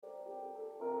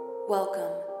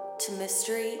Welcome to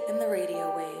Mystery in the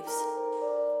Radio Waves.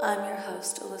 I'm your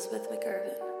host, Elizabeth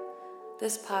McIrvin.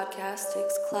 This podcast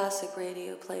takes classic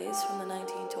radio plays from the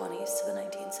 1920s to the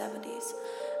 1970s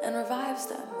and revives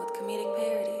them with comedic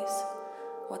parodies.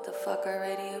 What the fuck are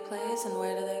radio plays and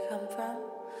where do they come from?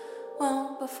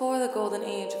 Well, before the golden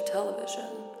age of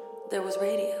television, there was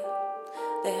radio.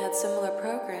 They had similar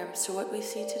programs to what we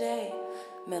see today.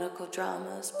 Medical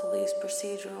dramas, police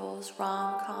procedurals,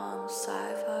 rom-coms,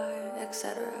 sci-fi,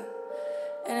 etc.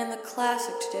 And in the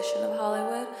classic tradition of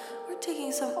Hollywood, we're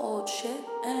taking some old shit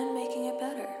and making it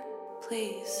better.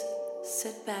 Please,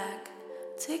 sit back,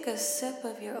 take a sip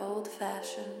of your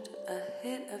old-fashioned, a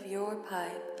hit of your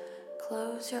pipe,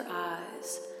 close your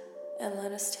eyes, and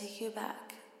let us take you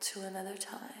back to another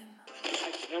time.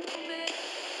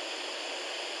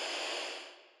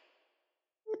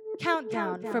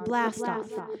 Countdown for blast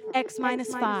off. X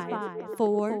minus 5,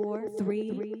 4,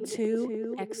 3,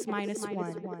 2, X minus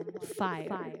 1,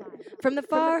 fire. From the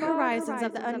far horizons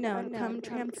of the unknown come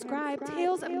transcribed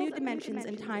tales of new dimensions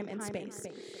in time and space.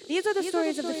 These are the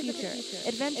stories of the future,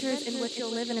 adventures in which you'll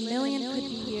live in a million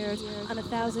could-be years on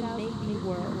 1,000 make-be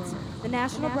worlds. The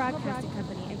National Broadcasting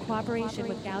Company, in cooperation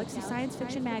with Galaxy Science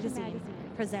Fiction Magazine,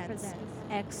 presents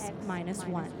X minus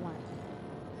 1.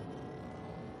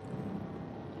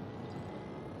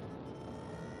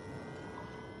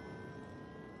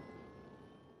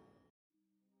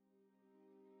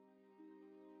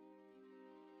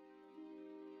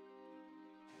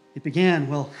 It began,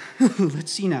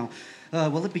 let's see now.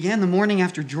 It began the morning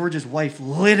after George's wife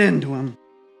lit into him.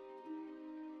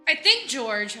 I think,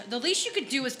 George, the least you could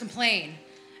do is complain.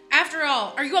 After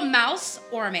all, are you a mouse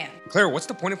or a man? Claire, what's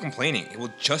the point of complaining? It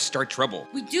will just start trouble.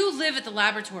 We do live at the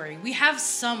laboratory. We have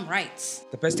some rights.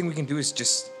 The best thing we can do is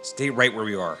just stay right where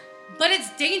we are. But it's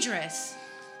dangerous.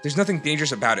 There's nothing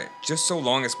dangerous about it, just so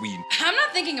long as we... I'm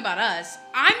not thinking about us.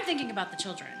 I'm thinking about the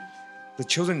children. The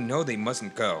children know they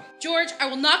mustn't go. George, I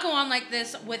will not go on like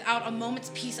this without a moment's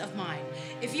peace of mind.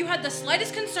 If you had the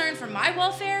slightest concern for my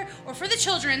welfare or for the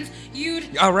children's,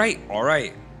 you'd... All right.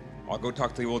 I'll go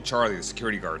talk to the old Charlie, the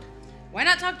security guard. Why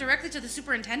not talk directly to the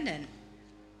superintendent?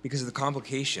 Because of the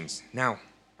complications. Now,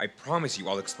 I promise you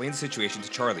I'll explain the situation to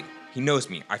Charlie. He knows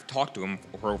me. I've talked to him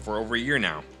for over a year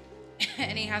now.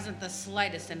 And he hasn't the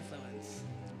slightest influence.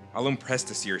 I'll impress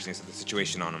the seriousness of the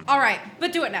situation on him. All right,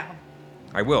 but do it now.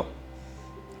 I will.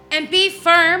 And be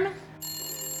firm.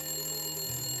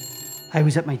 I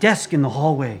was at my desk in the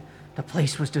hallway. The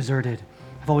place was deserted.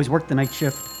 I've always worked the night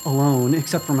shift alone,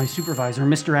 except for my supervisor,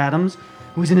 Mr. Adams,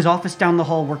 who was in his office down the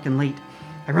hall working late.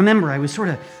 I remember I was sort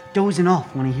of dozing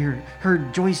off when I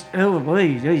heard Joyce... Oh,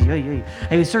 boy.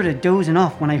 I was sort of dozing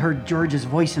off when I heard George's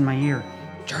voice in my ear.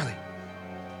 Charlie.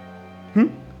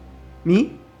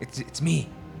 Me? It's me,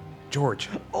 George.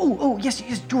 Oh, yes,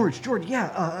 George,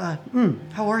 yeah,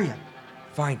 how are you?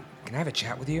 Fine. Can I have a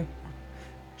chat with you?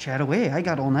 Chat away, I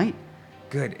got all night.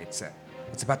 Good. It's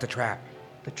about the trap.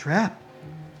 The trap?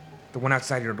 The one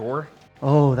outside your door?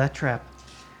 Oh, that trap.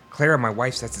 Clara, my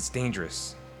wife, says it's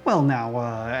dangerous. Well,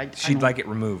 now, She'd like it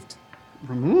removed.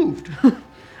 Removed?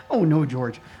 Oh, no,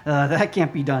 George. That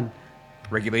can't be done.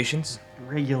 Regulations?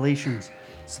 Regulations.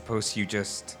 Suppose you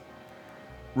just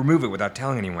remove it without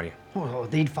telling anyone. Oh,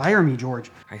 they'd fire me,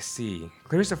 George. I see.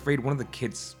 Claire's afraid one of the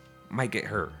kids might get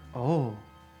hurt. Oh.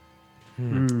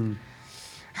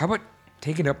 How about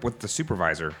taking it up with the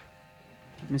supervisor?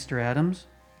 Mr. Adams?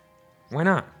 Why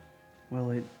not?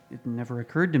 Well, it never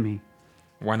occurred to me.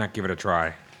 Why not give it a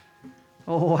try?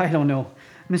 Oh, I don't know.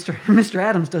 Mr.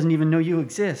 Adams doesn't even know you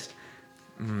exist.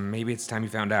 Maybe it's time you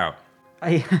found out.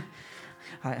 I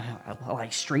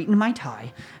straightened my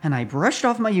tie, and I brushed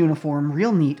off my uniform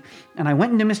real neat, and I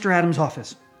went into Mr. Adams'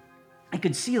 office. I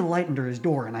could see the light under his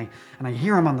door, and I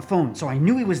hear him on the phone, so I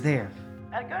knew he was there.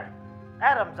 Edgar?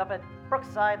 Adams up at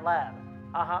Brookside Lab.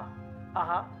 Uh-huh.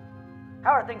 How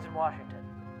are things in Washington?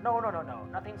 No,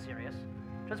 nothing serious.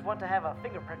 Just want to have a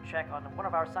fingerprint check on one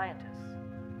of our scientists.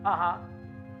 Uh-huh.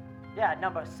 Yeah,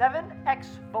 number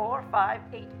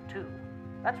 7X4582.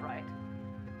 That's right.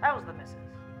 How's the missus?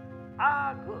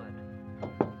 Ah, good.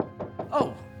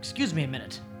 Oh, excuse me a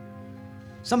minute.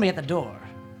 Somebody at the door.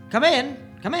 Come in.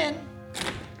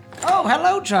 Oh,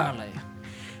 hello, Charlie.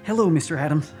 Hello, Mr.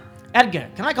 Adams. Edgar,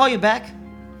 can I call you back?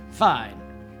 Fine.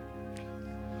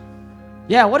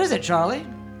 Yeah, what is it, Charlie?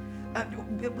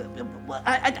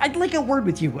 I'd like a word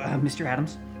with you, Mr.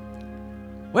 Adams.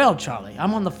 Well, Charlie,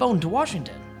 I'm on the phone to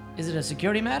Washington. Is it a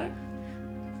security matter?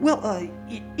 Well,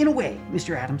 in a way,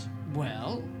 Mr. Adams.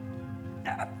 Well?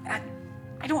 I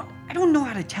don't know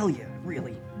how to tell you,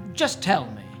 really. Just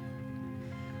tell me.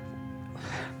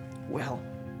 Well,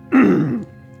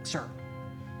 sir,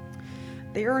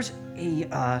 There's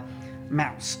a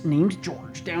mouse named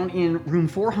George down in room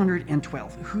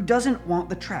 412 who doesn't want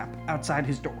the trap outside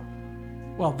his door.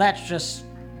 Well, that's just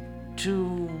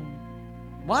too...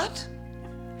 What?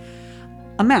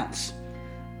 A mouse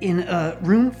in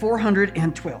room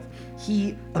 412.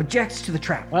 He objects to the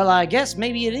trap. Well, I guess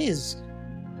maybe it is.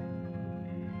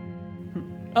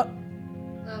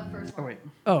 First Oh, one. wait.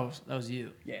 Oh, that was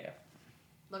you. Yeah.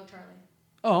 Look, Charlie.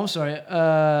 Oh, I'm sorry.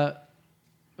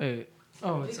 Wait.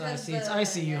 Oh, it's Because IC. It's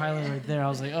the- IC. You highlighted right there. I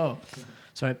was like, oh,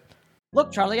 sorry.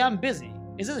 Look, Charlie, I'm busy.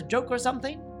 Is this a joke or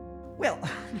something? Well,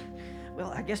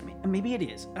 I guess maybe it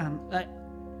is.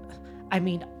 I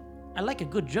mean, I like a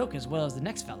good joke as well as the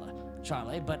next fella,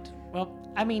 Charlie, but, well,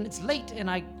 I mean, it's late and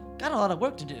I got a lot of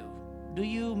work to do. Do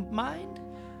you mind?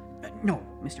 No,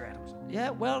 Mr. Adams.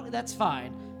 Yeah, well, that's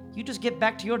fine. You just get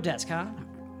back to your desk, huh?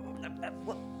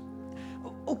 Well,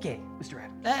 okay, Mr.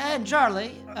 Adams. And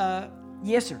Charlie,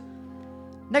 Yes, sir.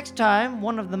 next time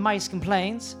one of the mice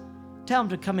complains, tell him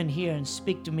to come in here and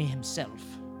speak to me himself.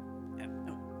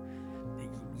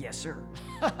 Yes, sir.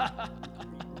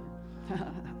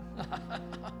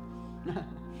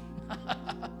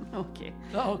 Okay.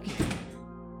 Okay.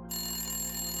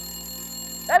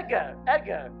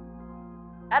 Edgar!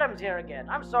 Adam's here again.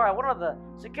 I'm sorry, one of the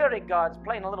security guards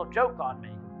playing a little joke on me.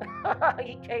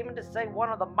 He came in to say one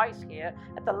of the mice here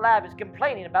at the lab is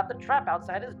complaining about the trap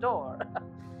outside his door.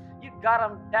 You got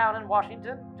him down in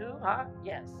Washington, too, huh?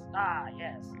 Yes. Ah,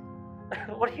 yes.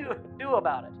 What do you do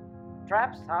about it?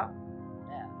 Traps, huh?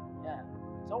 Yeah.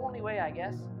 It's the only way, I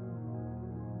guess.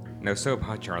 No soap,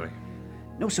 huh, Charlie?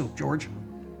 No soap, George.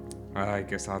 I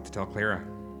guess I'll have to tell Clara.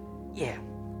 Yeah.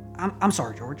 I'm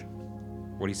sorry, George.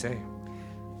 What'd he say?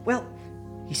 Well,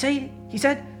 he said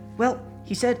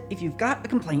if you've got a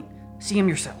complaint, see him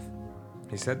yourself.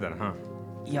 He said that, huh?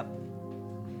 Yep.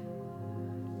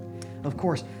 Of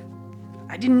course,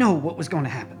 I didn't know what was going to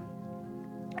happen.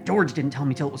 George didn't tell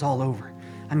me till it was all over.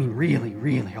 I mean, really,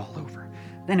 really all over.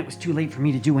 Then it was too late for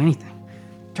me to do anything.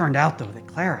 Turned out, though, that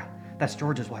Clara, that's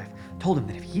George's wife, told him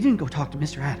that if he didn't go talk to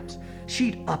Mr. Adams,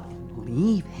 she'd up and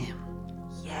leave him.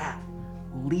 Yeah,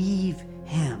 leave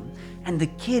him. And the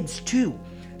kids, too.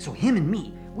 So him and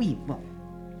me, we went.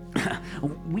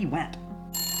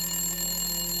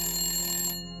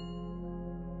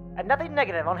 And nothing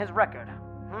negative on his record.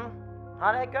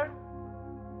 Huh, Edgar?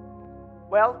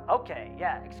 Well, okay,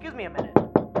 yeah. Excuse me a minute.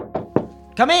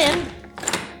 Come in!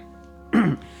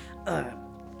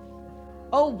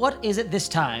 Oh, what is it this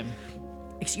time?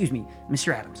 Excuse me,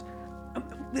 Mr. Adams.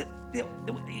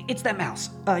 It's that mouse.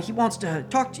 He wants to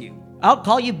talk to you. I'll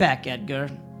call you back, Edgar.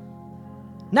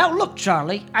 Now look,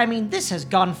 Charlie, I mean, this has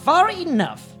gone far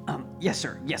enough. Yes,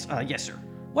 sir. Yes, sir.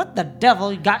 What the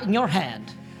devil you got in your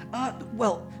hand?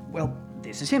 Well,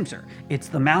 this is him, sir. It's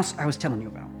the mouse I was telling you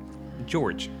about.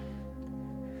 George.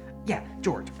 Yeah,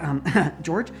 George.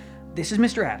 George, this is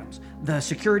Mr. Adams, the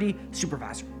security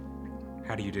supervisor.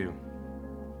 How do you do?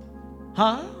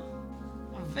 Huh?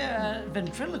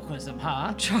 Ventriloquism,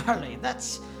 huh? Charlie,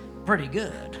 that's pretty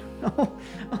good.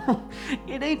 Oh,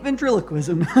 it ain't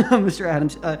ventriloquism, Mr.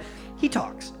 Adams. He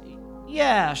talks.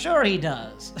 Yeah, sure he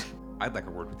does. I'd like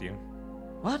a word with you.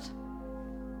 What?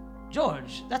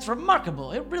 George, that's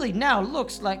remarkable. It really now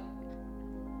looks like...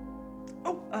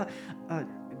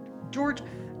 George,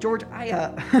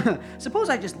 I, suppose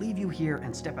I just leave you here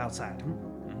and step outside.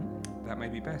 That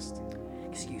might be best.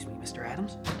 Excuse me, Mr.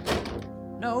 Adams.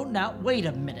 No, now, wait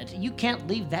a minute. You can't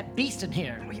leave that beast in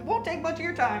here. It won't take much of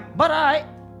your time. But I...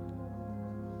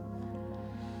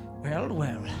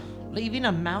 Well, leaving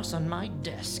a mouse on my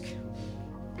desk.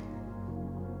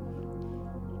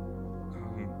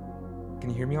 Can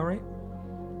you hear me all right?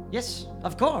 Yes,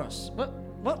 of course.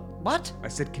 What? I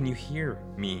said, can you hear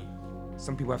me?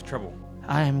 Some people have trouble.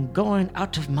 I'm going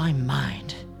out of my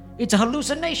mind. It's a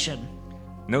hallucination.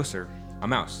 No, sir. A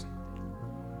mouse.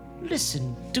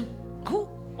 Listen, who?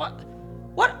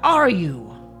 What are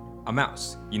you? A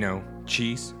mouse. You know,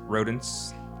 cheese,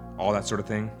 rodents, all that sort of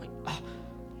thing.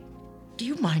 Do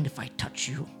you mind if I touch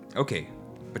you? Okay,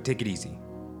 but take it easy.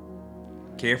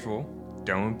 Careful.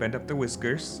 Don't bend up the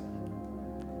whiskers.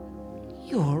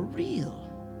 You're real.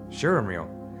 Sure, I'm real.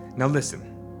 Now listen,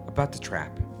 about the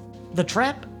trap. The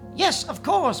trap? Yes, of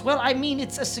course. Well, I mean,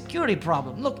 it's a security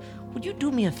problem. Look, would you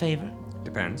do me a favor?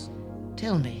 Depends.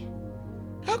 Tell me,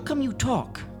 how come you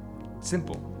talk?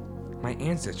 Simple. My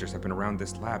ancestors have been around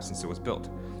this lab since it was built.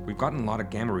 We've gotten a lot of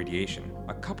gamma radiation.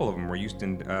 A couple of them were used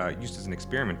as an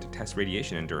experiment to test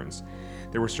radiation endurance.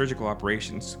 There were surgical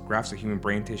operations, grafts of human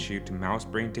brain tissue to mouse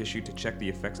brain tissue to check the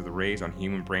effects of the rays on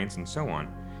human brains and so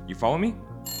on. You follow me?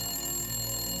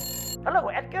 Hello,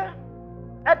 Edgar?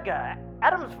 Edgar,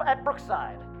 Adams at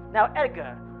Brookside. Now,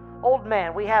 Edgar, old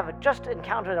man, we have just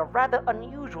encountered a rather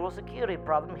unusual security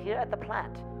problem here at the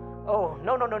plant. Oh,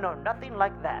 no, nothing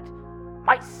like that.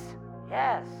 Mice.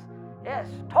 Yes,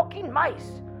 talking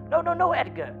mice. No,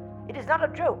 Edgar. It is not a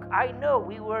joke. I know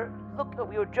we were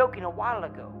joking a while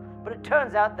ago, but it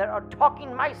turns out there are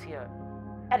talking mice here.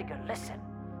 Edgar, listen.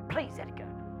 Please, Edgar.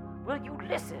 Will you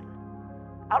listen?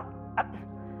 I'll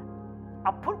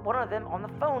put one of them on the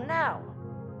phone now.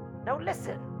 No,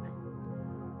 listen.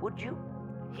 Would you?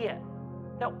 Here.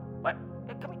 No, what?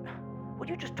 Come here. Would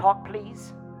you just talk,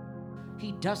 please?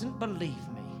 He doesn't believe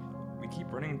me. We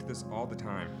keep running into this all the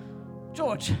time.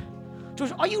 George,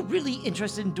 are you really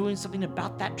interested in doing something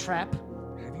about that trap?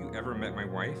 Have you ever met my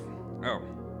wife? Oh,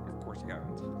 of course you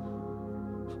haven't.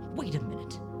 Wait a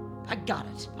minute. I got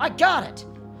it.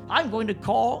 I'm going to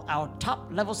call our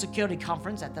top-level security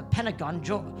conference at the Pentagon,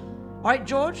 George. All right,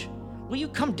 George? Will you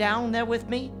come down there with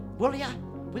me? Will ya?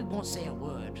 We won't say a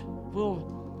word.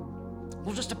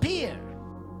 We'll just appear.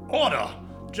 Order!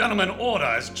 Gentlemen, order.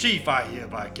 As chief, I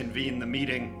hereby convene the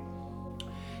meeting.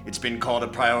 It's been called a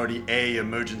Priority A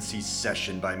emergency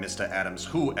session by Mr. Adams,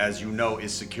 who, as you know,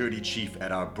 is security chief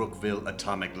at our Brookville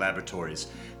Atomic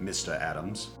Laboratories. Mr.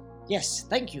 Adams. Yes,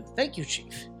 thank you,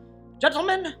 Chief.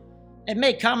 Gentlemen, it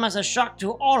may come as a shock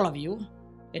to all of you.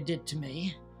 It did to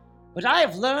me. But I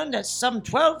have learned that some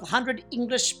 1,200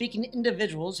 English-speaking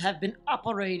individuals have been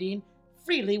operating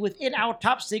freely within our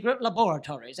top-secret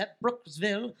laboratories at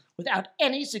Brooksville without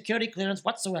any security clearance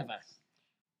whatsoever.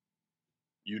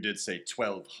 You did say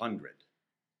 1,200.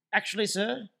 Actually,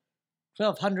 sir,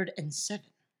 1,207.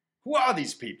 Who are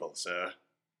these people, sir?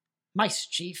 Mice,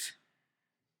 Chief.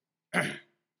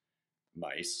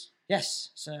 Mice? Yes,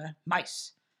 sir,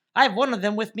 mice. I have one of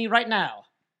them with me right now.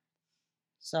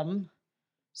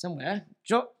 Somewhere.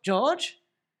 George?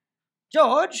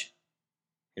 George?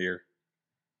 Here.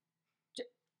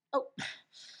 Oh,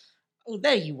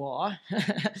 there you are.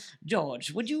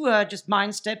 George, would you just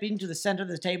mind stepping to the center of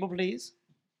the table, please?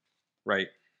 Right.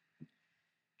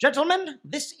 Gentlemen,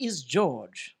 this is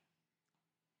George.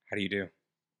 How do you do?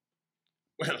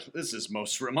 Well, this is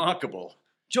most remarkable.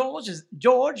 George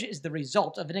is the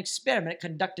result of an experiment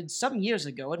conducted some years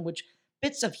ago in which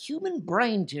bits of human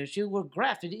brain tissue were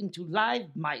grafted into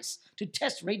live mice to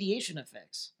test radiation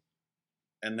effects.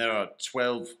 And there are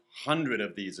 1,200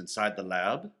 of these inside the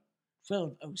lab?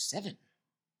 1207.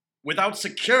 Without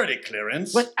security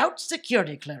clearance? Without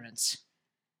security clearance.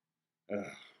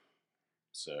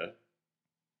 Sir?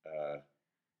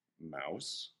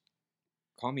 Mouse?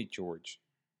 Call me George.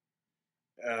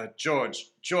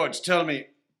 George, tell me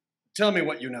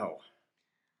what you know.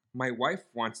 My wife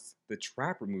wants the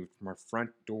trap removed from our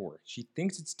front door. She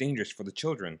thinks it's dangerous for the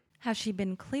children. Has she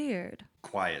been cleared?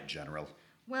 Quiet, General.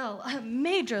 Well, a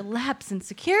major lapse in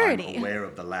security. I'm aware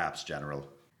of the lapse, General.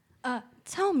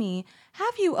 Tell me,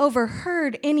 have you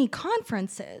overheard any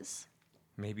conferences?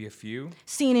 Maybe a few.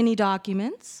 Seen any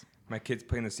documents? My kids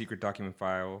play in the secret document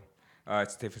file.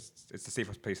 It's the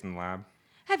safest place in the lab.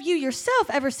 Have you yourself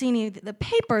ever seen any of the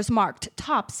papers marked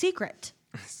top secret?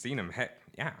 Seen them. Heck,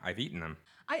 yeah, I've eaten them.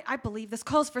 I believe this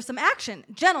calls for some action.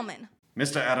 Gentlemen.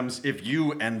 Mr. Adams, if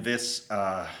you and this,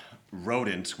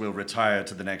 rodent will retire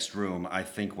to the next room, I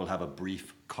think we'll have a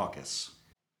brief caucus.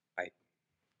 I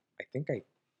think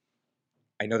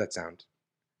I know that sound.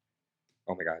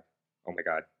 Oh my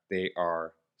god. They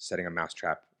are setting a mouse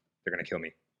trap. They're gonna kill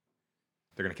me.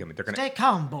 Stay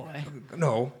calm, boy.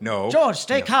 No. George,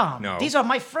 stay calm. No. These are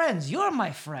my friends. You're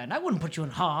my friend. I wouldn't put you in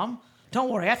harm. Don't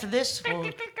worry. After this,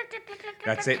 we'll...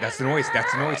 That's it. That's the noise.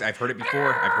 I've heard it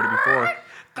before.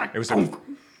 It was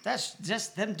That's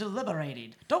just them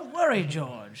deliberating. Don't worry,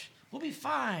 George. We'll be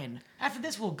fine. After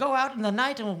this, we'll go out in the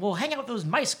night and we'll hang out with those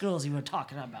mice girls you were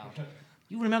talking about.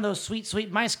 You remember those sweet, sweet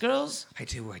mice girls? I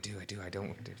do. I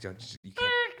don't. You can't.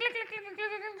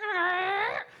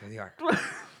 There they are.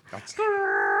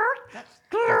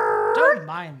 Don't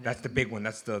mind them. That's the big one.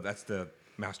 That's the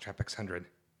Mousetrap X100.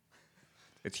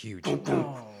 It's huge.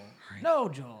 No,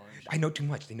 George. I know too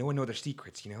much. I know their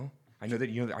secrets. You know. I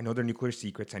know their nuclear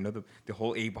secrets. I know the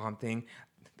whole A-bomb thing.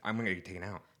 I'm gonna get taken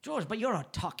out. George, but you're a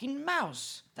talking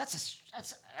mouse. That's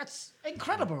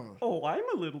incredible. Oh, I'm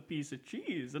a little piece of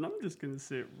cheese, and I'm just gonna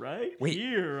sit right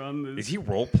here on this. Is he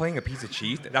role-playing a piece of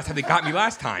cheese? That's how they got me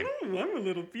last time. I'm a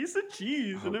little piece of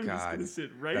cheese, and I'm just gonna sit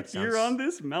right That here on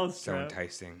this mousetrap. So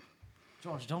enticing.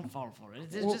 George, don't fall for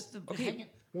it. Okay.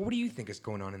 Well, what do you think is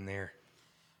going on in there?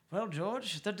 Well,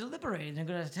 George, they're deliberating. They're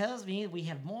going to tell me we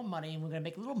have more money and we're going to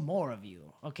make a little more of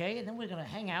you, okay? And then we're going to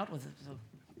hang out with...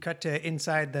 Cut to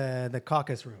inside the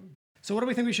caucus room. So what do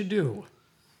we think we should do?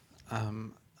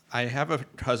 I have a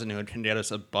cousin who can get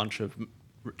us a bunch of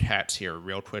cats here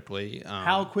real quickly.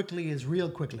 How quickly is real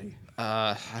quickly?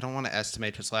 I don't want to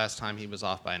estimate because last time he was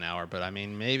off by an hour, but I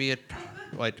mean maybe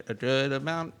a good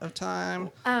amount of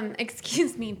time.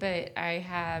 Excuse me, but I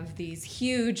have these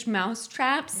huge mouse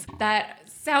traps that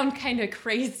sound kind of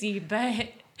crazy, but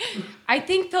I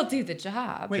think they'll do the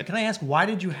job. Wait, can I ask, why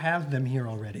did you have them here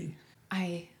already?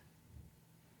 I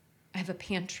have a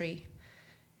pantry,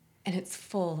 and it's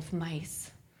full of mice.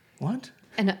 What?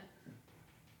 And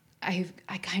I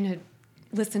kind of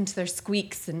listen to their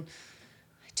squeaks, and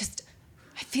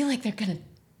I feel like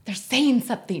they're saying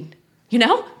something, you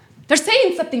know? They're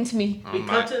saying something to me. We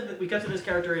cut to this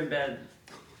character in bed.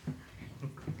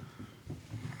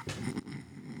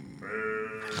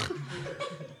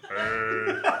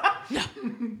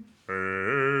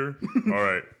 All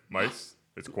right, mice.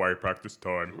 It's quiet practice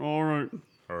time. All right.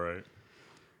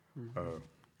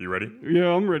 You ready? Yeah,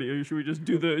 I'm ready. Should we just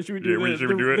do the? Should we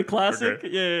do the classic?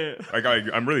 Okay. Yeah.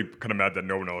 I'm really kind of mad that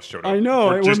no one else showed up. I know.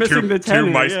 We're missing the tenor.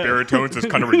 Two mice baritones is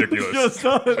kind of ridiculous. Just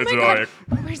us. It's like,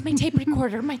 Where's my tape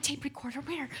recorder? My tape recorder,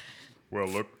 where? well,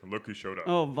 look who showed up.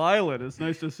 Oh, Violet, it's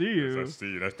nice to see you. Nice to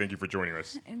see you. Thank you for joining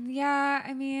us. Yeah,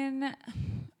 I mean,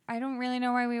 I don't really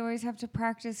know why we always have to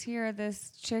practice here.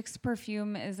 This chick's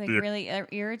perfume is like really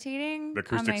irritating. The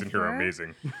acoustics in here are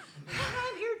amazing.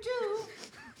 I'm here too.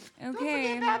 Okay. Don't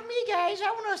forget about me, guys.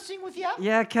 I want to sing with you.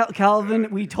 Yeah, Calvin,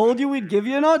 we told you we'd give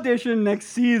you an audition next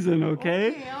season,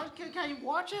 okay? Okay, can you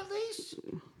watch at least?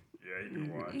 Yeah, you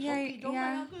can watch. Yeah, Okay, don't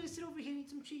mind. I'm going to sit over here and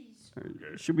eat some cheese.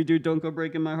 Should we do Don't Go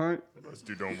Breaking My Heart? Let's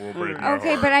do Don't Go Breaking My Heart.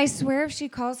 Okay, but I swear if she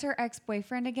calls her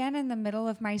ex-boyfriend again in the middle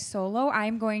of my solo,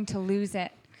 I'm going to lose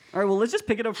it. All right, well, let's just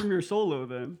pick it up from your solo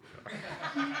then.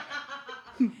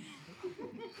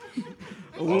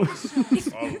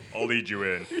 I'll lead you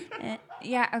in.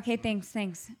 Yeah, okay, thanks.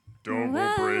 Don't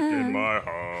go breaking my heart.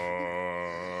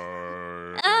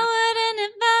 I wouldn't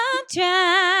if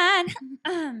I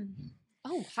tried.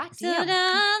 Oh, hot So damn.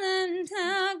 darling,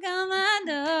 knock on my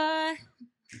door.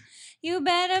 You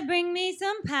better bring me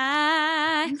some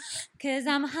pie, 'cause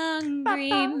I'm hungry,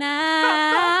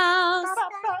 mouse.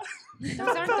 Those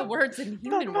aren't the words in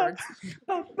human words.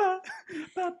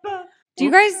 Do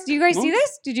you guys see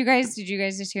this? Did you guys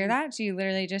just hear that? She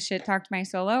literally just shit talked my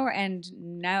solo, and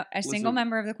now a single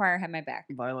member of the choir had my back.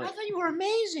 Violet. I thought you were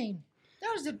amazing.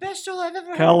 That was the best solo I've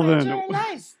ever Calvin. heard in my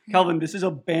entire life. Calvin, this is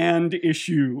a band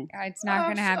issue. It's not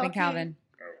going to happen, okay. Calvin.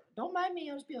 Don't mind me.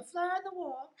 I'll just be a fly on the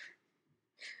wall.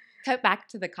 Cut back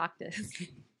to the caucus.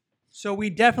 So we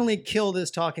definitely kill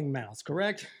this talking mouse,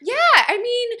 correct? Yeah, I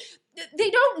mean, they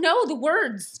don't know the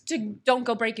words to Don't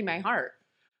Go Breaking My Heart.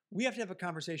 We have to have a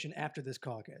conversation after this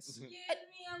caucus. Get me,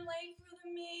 I'm late for the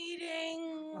meeting.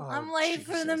 Oh, I'm late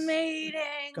for the Jesus.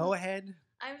 meeting. Go ahead.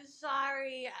 I'm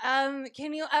sorry.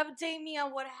 Can you update me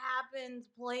on what happened,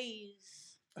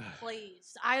 please?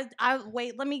 Please. I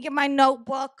wait, let me get my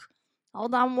notebook.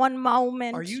 Hold on one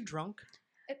moment. Are you drunk?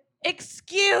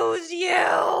 Excuse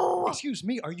you. Excuse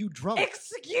me, are you drunk?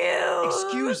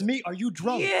 Excuse me, are you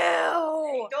drunk? you.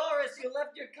 Hey, Doris, you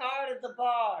left your card at the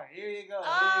bar. Here you go.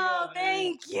 Oh,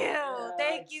 thank you.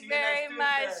 Thank you very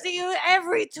much. See you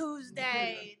every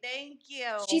Tuesday. Thank you.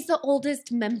 She's the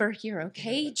oldest member here,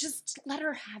 okay? Just let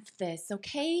her have this,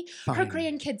 okay? Her Fine.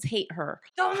 grandkids hate her.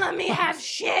 Don't let me have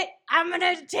shit. I'm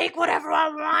gonna take whatever I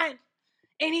want.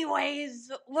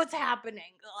 Anyways, what's happening?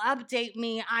 Update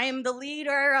me. I am the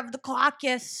leader of the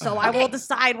caucus, so I will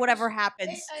decide whatever happens.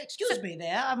 Hey, excuse me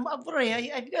there. I'm wondering,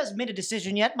 have you guys made a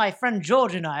decision yet? My friend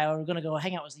George and I are going to go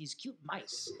hang out with these cute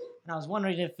mice. And I was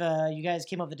wondering if you guys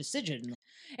came up with a decision.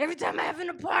 Every time I have an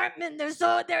apartment,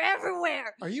 they're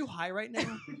everywhere. Are you high right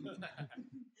now?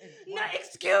 No,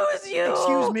 excuse you.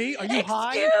 Excuse me, are you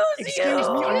high? Excuse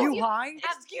me, are you high?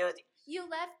 Excuse You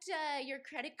left your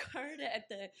credit card at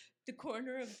the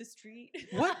corner of the street.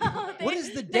 What? Oh, What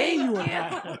is the day you were thank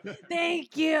having? you.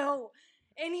 Thank you.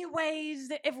 Anyways,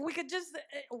 if we could just,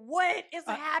 what is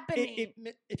happening?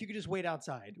 If you could just wait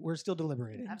outside, we're still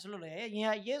deliberating. Absolutely.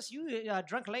 Yeah, yes, you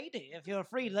drunk lady. If you're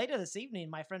free later this evening,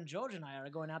 my friend George and I are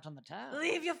going out on the town.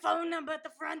 Leave your phone number at the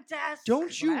front desk.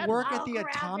 Don't you work I'll at the grab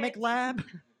atomic it. lab?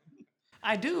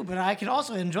 I do, but I can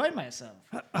also enjoy myself.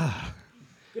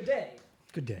 Good day.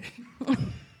 Good day.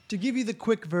 To give you the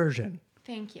quick version,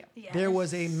 Thank you. there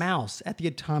was a mouse at the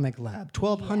atomic lab.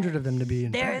 1,200 of them to be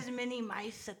in fact. There's many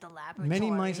mice at the laboratory.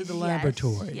 Many mice at the Yes,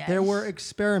 laboratory. yes. There were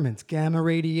experiments, gamma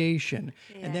radiation.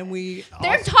 And then we...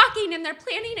 They're also- talking and they're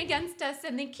planning against us,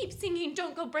 and they keep singing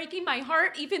Don't Go Breaking My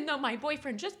Heart, even though my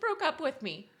boyfriend just broke up with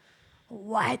me.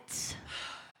 What?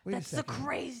 Wait a That's the second.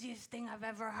 craziest thing I've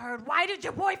ever heard. Why did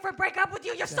your boyfriend break up with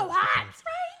you? You're so hot.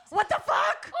 Right? What the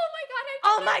fuck?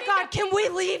 Oh my God, can we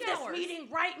leave this meeting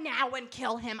right now and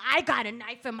kill him? I got a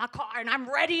knife in my car and I'm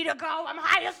ready to go. I'm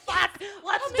high as fuck.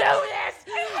 Let's do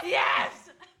this. Yes.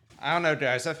 I don't know,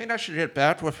 guys. I think I should get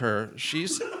back with her.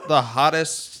 She's the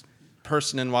hottest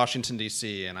person in Washington,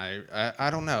 D.C., and I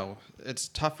don't know. It's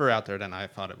tougher out there than I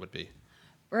thought it would be.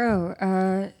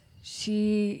 Bro,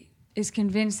 she is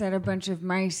convinced that a bunch of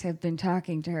mice have been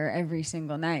talking to her every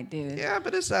single night, dude. Yeah,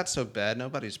 but is that so bad?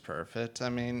 Nobody's perfect. I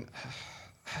mean...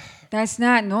 That's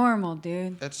not normal,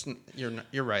 dude.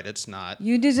 You're right, it's not.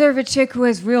 You deserve a chick who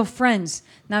has real friends,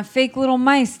 not fake little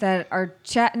mice that are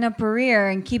chatting up her ear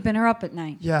and keeping her up at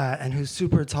night. Yeah, and who's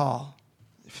super tall.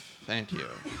 Thank you.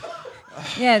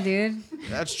 Yeah, dude.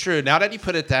 That's true. Now that you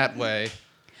put it that way.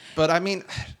 But I mean,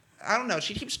 I don't know.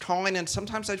 She keeps calling, and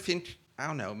sometimes I think, I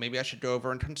don't know, maybe I should go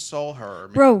over and console her.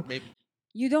 Bro, maybe...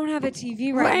 you don't have a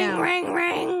TV right now. Ring,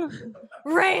 ring.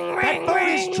 Ring, ring, That phone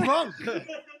ring. is drunk.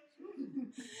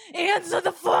 Answer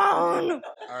the phone.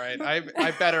 All right,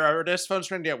 I better. This phone's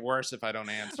going to get worse if I don't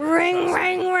answer. Ring,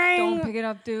 ring, ring. Don't pick it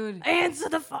up, dude. Answer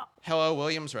the phone. Hello,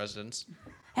 Williams residence.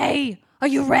 Hey, are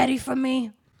you ready for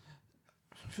me?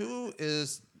 Who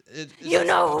is... You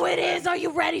know who it is. Are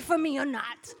you ready for me or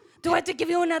not? Do I have to give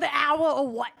you another hour or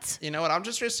what? You know what? I'm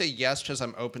just going to say yes because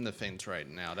I'm open to things right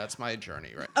now. That's my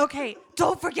journey, right? Okay,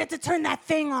 don't forget to turn that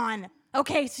thing on.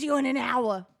 Okay, see you in an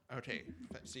hour. Okay.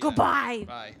 See you Goodbye. then.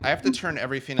 Bye. I have to turn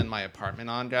everything in my apartment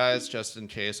on, guys, just in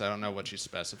case. I don't know what she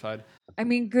specified. I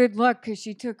mean, good luck, because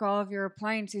she took all of your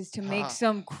appliances to make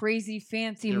some crazy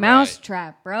fancy You're mouse right.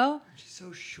 trap, bro. She's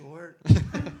so short.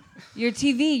 Your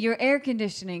TV, your air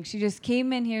conditioning. She just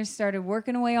came in here, started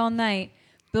working away all night,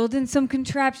 building some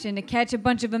contraption to catch a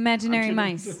bunch of imaginary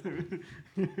mice.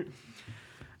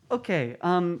 Okay,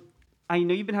 I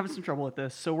know you've been having some trouble with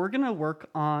this, so we're going to work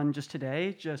on just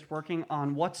today, just working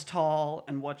on what's tall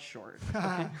and what's short.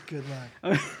 Okay? Good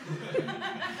luck.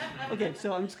 Okay,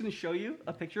 so I'm just going to show you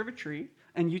a picture of a tree,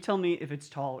 and you tell me if it's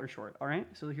tall or short, all right?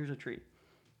 So here's a tree.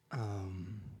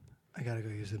 I gotta go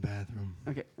use the bathroom.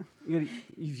 Okay,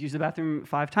 you've used the bathroom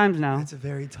 5 times now. It's a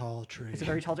very tall tree. It's a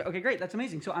very tall tree. Okay, great, that's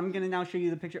amazing. So I'm going to now show you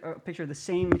the picture of the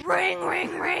same tree. Ring,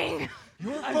 ring, ring.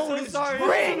 Your I'm phone so is sorry.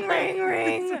 drunk. Ring, ring,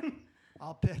 ring.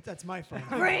 I'll bet that's my phone.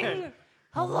 Ring.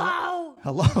 Hello?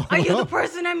 Hello? Are you the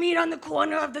person I meet on the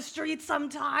corner of the street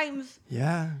sometimes?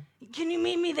 Yeah. Can you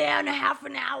meet me there in a half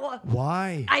an hour?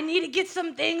 Why? I need to get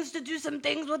some things to do some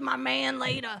things with my man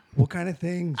later. What kind of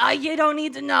things? You don't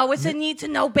need to know. It's a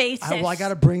need-to-know basis. I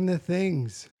gotta bring the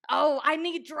things. Oh, I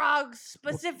need drugs.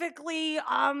 Specifically,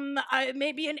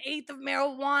 maybe an eighth of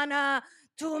marijuana,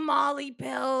 2 Molly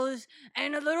pills,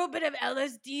 and a little bit of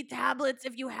LSD tablets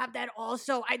if you have that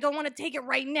also. I don't want to take it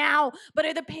right now, but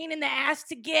it's a pain in the ass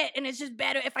to get, and it's just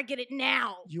better if I get it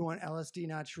now. You want LSD,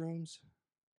 not shrooms?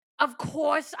 Of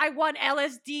course, I want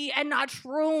LSD and not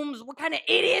shrooms. What kind of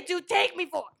idiot do you take me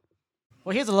for?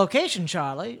 Well, here's the location,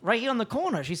 Charlie. Right here on the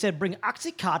corner. She said bring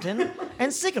Oxycontin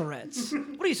and cigarettes.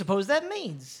 What do you suppose that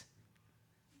means?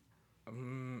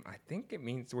 I think it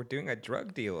means we're doing a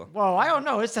drug deal. Well, I don't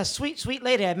know. It's a sweet, sweet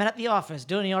lady I met at the office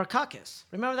doing your Caucus.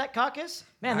 Remember that Caucus?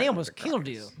 Man, they almost killed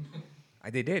you.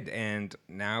 They did, and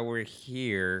now we're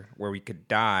here where we could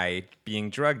die being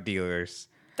drug dealers.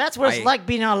 That's what it's like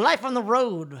being a life on the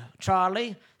road,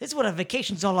 Charlie. This is what a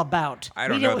vacation's all about. I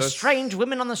don't Meeting know, with those- strange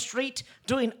women on the street,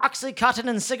 doing Oxycontin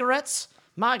and cigarettes.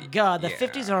 My God, the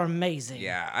 50s are amazing.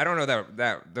 Yeah, I don't know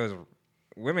that those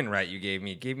women rat you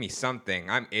gave me something.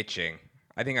 I'm itching.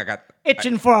 I think I got...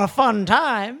 Itching for a fun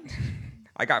time.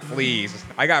 I got fleas.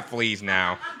 I got fleas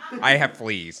now. I have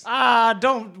fleas.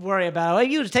 Don't worry about it.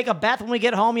 You take a bath when we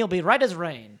get home, you'll be right as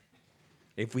rain.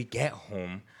 If we get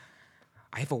home,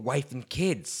 I have a wife and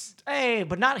kids. Hey,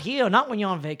 but not here, not when you're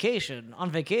on vacation. On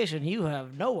vacation, you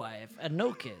have no wife and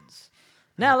no kids.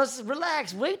 Now, let's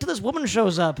relax. Wait till this woman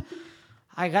shows up.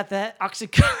 I got that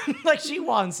Oxycontin like she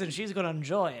wants, and she's going to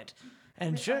enjoy it.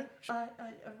 And sure...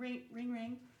 Ring, ring,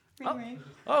 ring.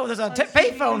 Oh, there's a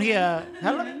payphone here.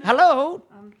 Hello?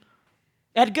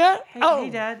 Edgar?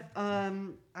 Hey, Dad. I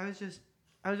was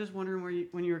just wondering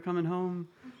when you were coming home.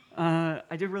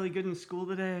 I did really good in school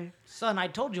today. Son, I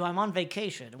told you I'm on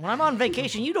vacation. When I'm on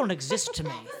vacation, you don't exist to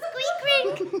me.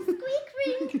 Squeak ring,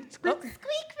 squeak ring, squeak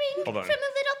ring Hold on. from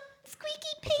a little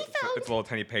squeaky payphone. It's a little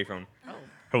tiny payphone.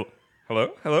 Oh.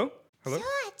 Hello? Hello? George,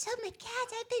 oh my God,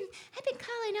 I've been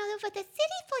calling all over the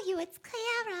city for you. It's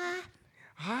Clara.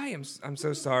 Hi, I'm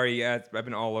so sorry. I've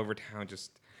been all over town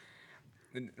just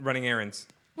running errands.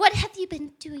 What have you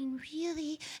been doing,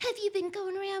 really? Have you been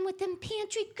going around with them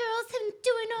pantry girls and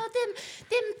doing all them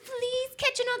fleas,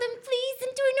 catching all them fleas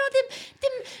and doing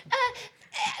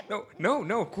all them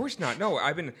No, of course not. No,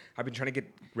 I've been trying to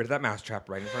get rid of that mousetrap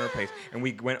right in front of our place, and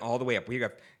we went all the way up. We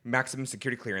got maximum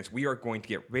security clearance. We are going to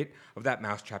get rid of that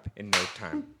mousetrap in no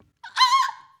time.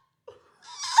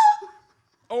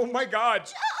 Oh my God!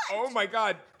 George! Oh my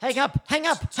God! Hang up!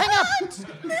 Listen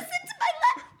to my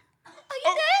Are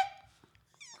you there?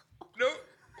 No,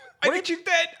 I think she's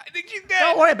dead.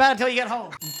 Don't worry about it until you get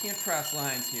home. You can't cross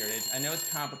lines here. I know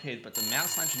it's complicated, but the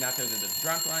mouse line should not go to the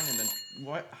drunk line, and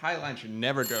the high line should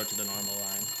never go to the normal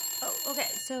line. Oh, okay.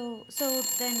 So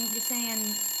then you're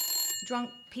saying drunk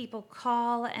people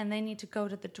call and they need to go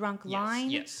to the drunk line?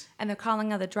 Yes. And they're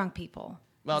calling other drunk people.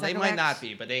 Well, Is that they correct? might not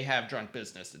be, but they have drunk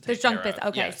business to take There's drunk care business. of.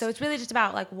 Okay, Yes. so it's really just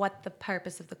about like what the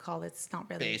purpose of the call is. It's not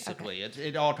really Basically, okay.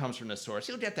 it all comes from the source.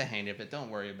 You'll get the hang of it. Don't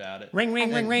worry about it. Ring,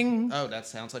 ring, ring, ring. Oh, that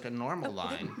sounds like a normal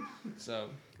line. So,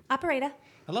 Operator.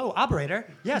 Hello,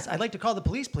 operator. Yes, I'd like to call the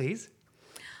police, please.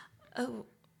 Oh,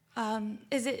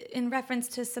 is it in reference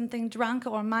to something drunk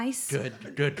or mice?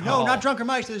 good call. No, not drunk or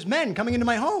mice. There's men coming into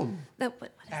my home.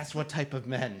 Ask what type of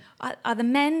men. Are the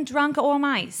men drunk or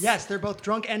mice? Yes, they're both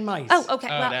drunk and mice. Oh, okay.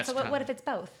 Oh, Well, that's so what if it's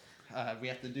both? We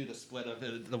have to do the split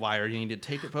of the wire. You need to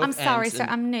take it both I'm sorry, ends sir.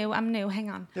 and- I'm new. Hang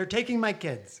on. They're taking my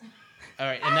kids. All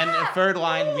right, and then the third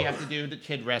line, we have to do the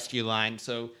kid rescue line.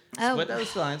 So Oh. split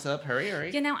those lines up.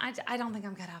 Hurry. You know, I don't think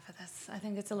I'm cut out for this. I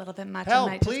think it's a little bit much. Help,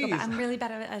 I might just go please. back. I'm really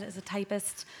better at it as a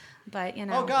typist, but you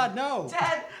know. Oh, God, no.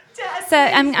 Dad, So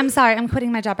I'm sorry. I'm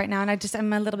quitting my job right now, and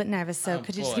I'm a little bit nervous. So Oh,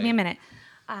 could you just boy. give me a minute?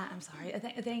 I'm sorry.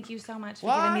 Thank you so much for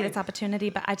giving me Why? this opportunity,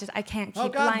 but I can't keep Oh,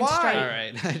 the God, line why? straight. All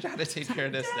right, I gotta take care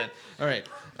of this then. All right,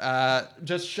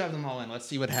 just shove them all in. Let's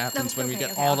see what happens when we okay,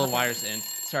 get okay, all I'll the help you. wires in.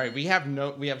 Sorry, we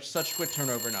have such quick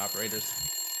turnover in operators.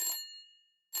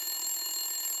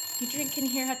 You drink in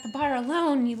here at the bar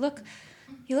alone. You look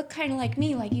kind of like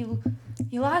me, like you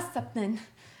lost something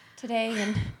today,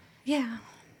 and Yeah.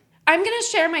 I'm gonna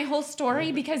share my whole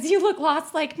story because you look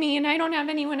lost like me, and I don't have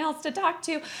anyone else to talk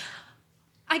to.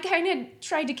 I kind of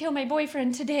tried to kill my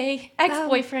boyfriend today,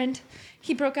 ex-boyfriend.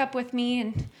 He broke up with me,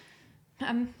 and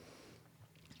I'm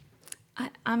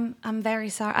very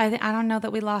sorry. I don't know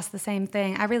that we lost the same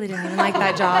thing. I really didn't even like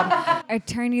that job. A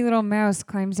tiny little mouse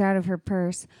climbs out of her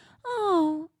purse.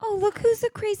 Oh, look who's the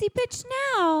crazy bitch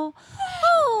now.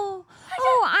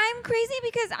 Oh, I'm crazy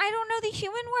because I don't know the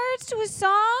human words to a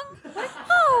song.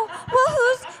 Oh, well,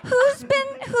 who's been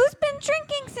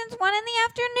drinking since 1 p.m,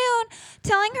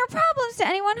 telling her problems to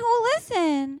anyone who will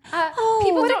listen?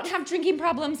 people don't have drinking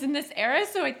problems in this era,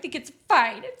 so I think it's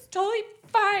fine. It's totally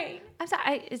fine. I'm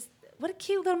sorry. What a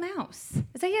cute little mouse.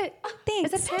 Is that your?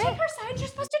 Thanks. Is that Don't pet? take her side. You're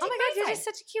supposed to take Oh my my God, you're side. just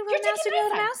such a cute You're little mouse taking doing my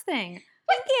the side. mouse thing.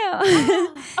 Thank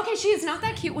you. Okay, she is not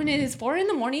that cute when it is 4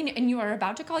 a.m. and you are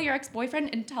about to call your ex-boyfriend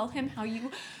and tell him how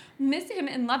you miss him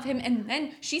and love him, and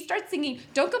then she starts singing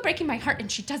 "Don't Go Breaking My Heart"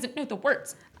 and she doesn't know the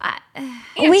words.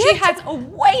 And she has a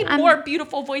way more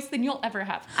beautiful voice than you'll ever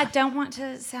have. I don't want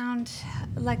to sound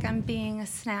like I'm being a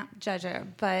snap judger,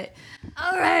 but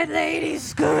All right, ladies,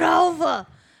 scoot over.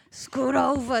 Scoot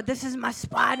over. This is my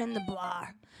spot in the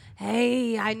bar.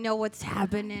 Hey, I know what's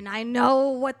happening. I know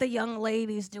what the young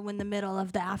ladies do in the middle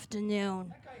of the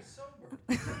afternoon. That guy's sober.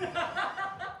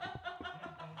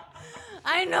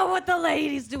 I know what the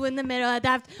ladies do in the middle of the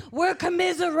afternoon. We're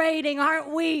commiserating, aren't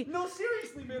we? No,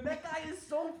 seriously, man. That guy is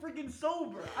so freaking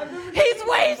sober. I've never He's seen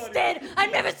wasted. anybody-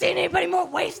 I've never seen anybody more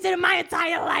wasted in my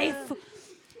entire life.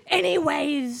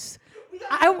 Anyways, We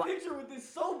got a picture with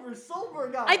this sober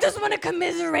guy. I just want to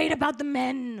commiserate about the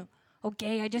men.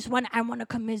 Okay, I want to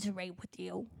commiserate with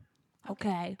you.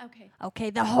 Okay. Okay,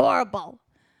 they're horrible.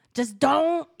 Just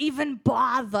don't even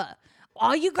bother.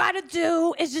 All you gotta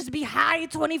do is just be high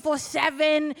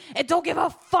 24/7 and don't give a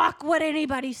fuck what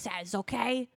anybody says,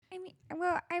 okay? I mean,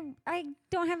 well, I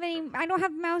don't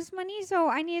have mouse money, so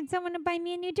I needed someone to buy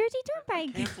me a New Jersey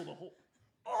Turnpike. Cancel the whole.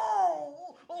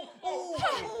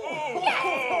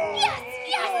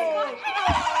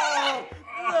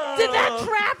 Did that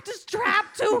trap just trap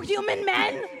 2 human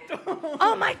men?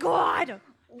 Oh my god.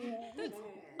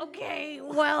 Okay,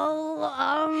 well,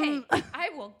 Hey, I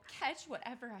will catch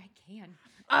whatever I can.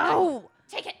 Oh,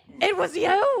 Take it. it was you.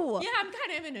 Yeah, I'm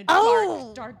kind of in a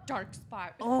Oh. dark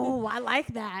spot. Oh, I like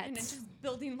that. And it's just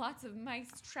building lots of mice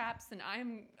traps, and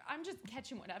I'm just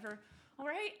catching whatever. All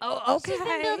right? Oh, okay. She's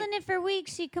been building it for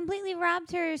weeks. She completely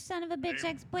robbed her son of a bitch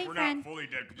ex-boyfriend. We're not fully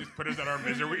dead. Just put us out our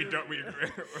misery.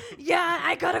 Yeah,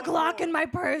 I got a Glock in my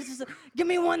purse. Give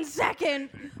me 1 second.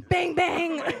 Bang,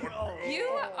 bang.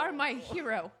 You are my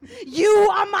hero. You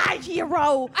are my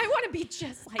hero. I want to be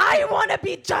just like I you. want to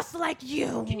be just like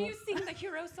you. Can you sing the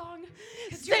hero song?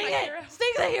 'Cause Sing you're my it. hero.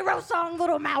 Sing the hero song,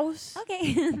 little mouse.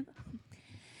 Okay.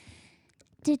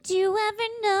 Did you ever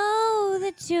know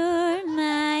that you're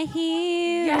my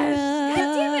hero? Yes.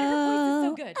 God damn it, her voice is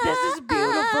so good. This is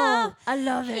beautiful. I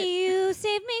love it. You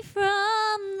saved me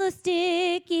from the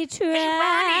sticky trap. Hey,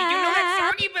 Ronnie, you know that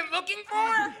song you've been looking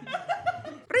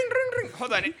for? Ring, ring, ring.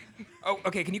 Hold on. Oh,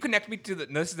 okay. Can you connect me to the?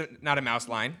 No, this is not a mouse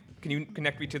line. Can you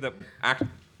connect me to the act?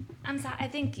 I'm sorry. I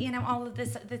think, all of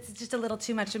this is just a little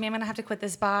too much for me. I'm going to have to quit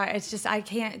this bar. It's just, I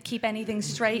can't keep anything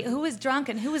straight. Who is drunk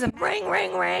and who is a... Ring,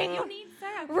 ring, ring. You need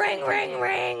Sarah. Ring, ring,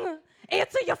 ring.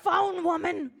 Answer your phone,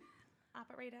 woman.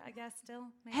 Operator, I guess, still.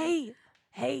 Maybe.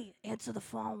 Hey, answer the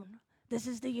phone. This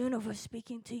is the universe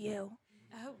speaking to you.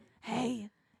 Oh.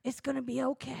 Hey, it's going to be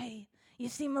okay. You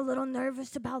seem a little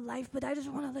nervous about life, but I just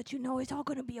want to let you know it's all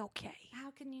going to be okay.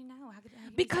 How can you know?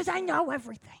 Because I know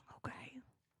everything, okay?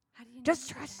 How do you know? Just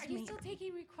trust me. Are you still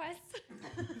taking requests?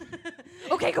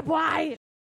 Okay, goodbye.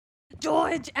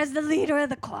 George, as the leader of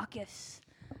the caucus,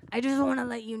 I just want to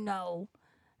let you know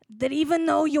that even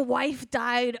though your wife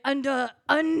died under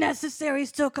unnecessary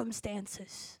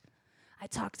circumstances, I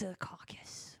talked to the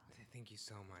caucus. Thank you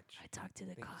so much. I talked to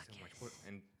the caucus. So much.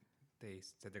 And they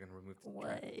said they're gonna remove the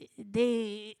What? track.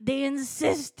 They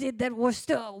insisted that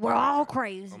we're all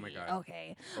crazy. Oh my god.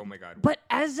 Okay. Oh my god. But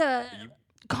as a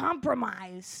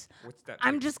compromise, What's that?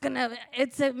 I'm just gonna.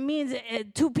 It means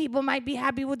two people might be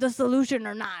happy with the solution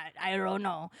or not. I don't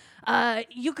know.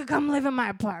 You could come live in my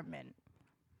apartment.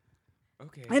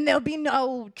 Okay. And there'll be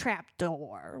no trap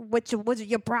door, which was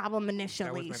your problem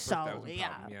initially. That was my Problem,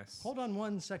 yes. Hold on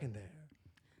 1 second there.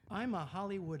 I'm a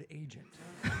Hollywood agent.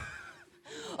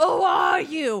 Who are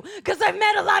you? Because I've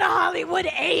met a lot of Hollywood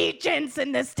agents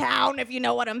in this town, if you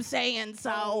know what I'm saying.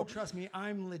 So. Oh, trust me,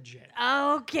 I'm legit.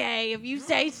 Okay, if you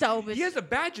say so. But He has a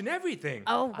badge and everything.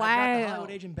 Oh, wow. I got the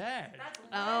Hollywood agent badge.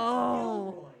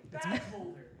 Oh.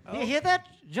 You hear that,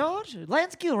 George?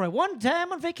 Lance Gilroy, one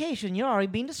time on vacation, you're already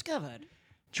being discovered.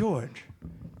 George,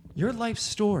 your life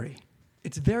story,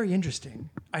 it's very interesting.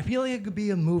 I feel like it could be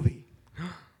a movie,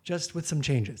 just with some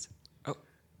changes. Oh,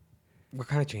 what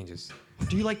kind of changes?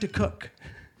 Do you like to cook?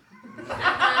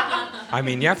 I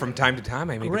mean, yeah, from time to time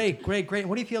I make Great.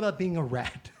 What do you feel about being a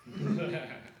rat?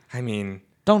 I mean...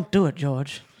 Don't do it,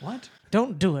 George. What?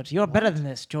 Don't do it. You're better than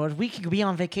this, George. We could be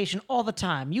on vacation all the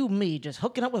time. You, me, just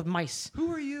hooking up with mice.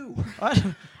 Who are you?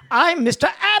 I'm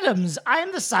Mr. Adams.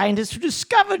 I'm the scientist who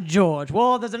discovered George.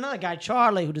 Well, there's another guy,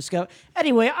 Charlie, who discovered...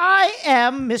 Anyway, I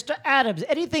am Mr. Adams.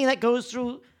 Anything that goes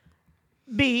through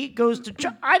B goes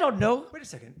to... I don't know. Wait a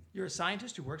second. You're a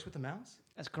scientist who works with the mouse?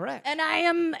 That's correct. And I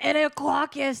am in a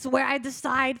caucus where I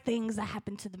decide things that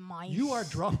happen to the mice. You are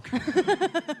drunk.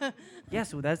 Yeah,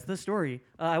 so that's the story.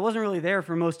 I wasn't really there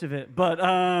for most of it, but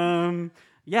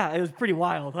yeah, it was pretty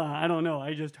wild. I don't know.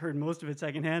 I just heard most of it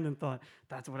secondhand and thought,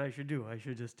 that's what I should do. I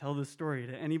should just tell this story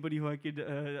to anybody who I could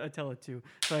tell it to.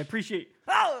 So I appreciate...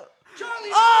 Oh!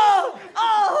 Charlie!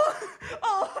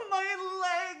 Oh,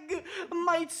 my leg!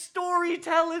 My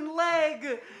storytelling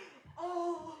leg!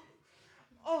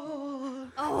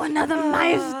 Oh, another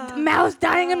mouse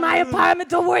dying in my apartment.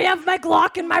 Don't worry, I have my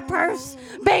Glock in my purse.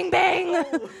 Bang, bang.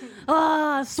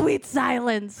 Oh, sweet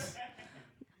silence.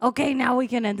 Okay, now we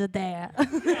can end it there.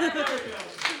 Thank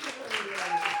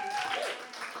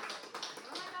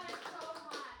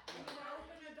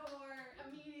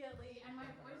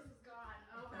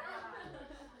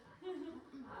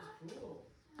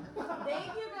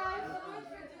you guys so much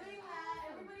for doing that.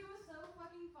 Everybody was so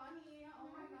fucking funny. Oh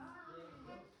my god.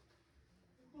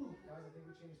 Guys, I think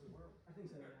we changed the world. I think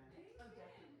so.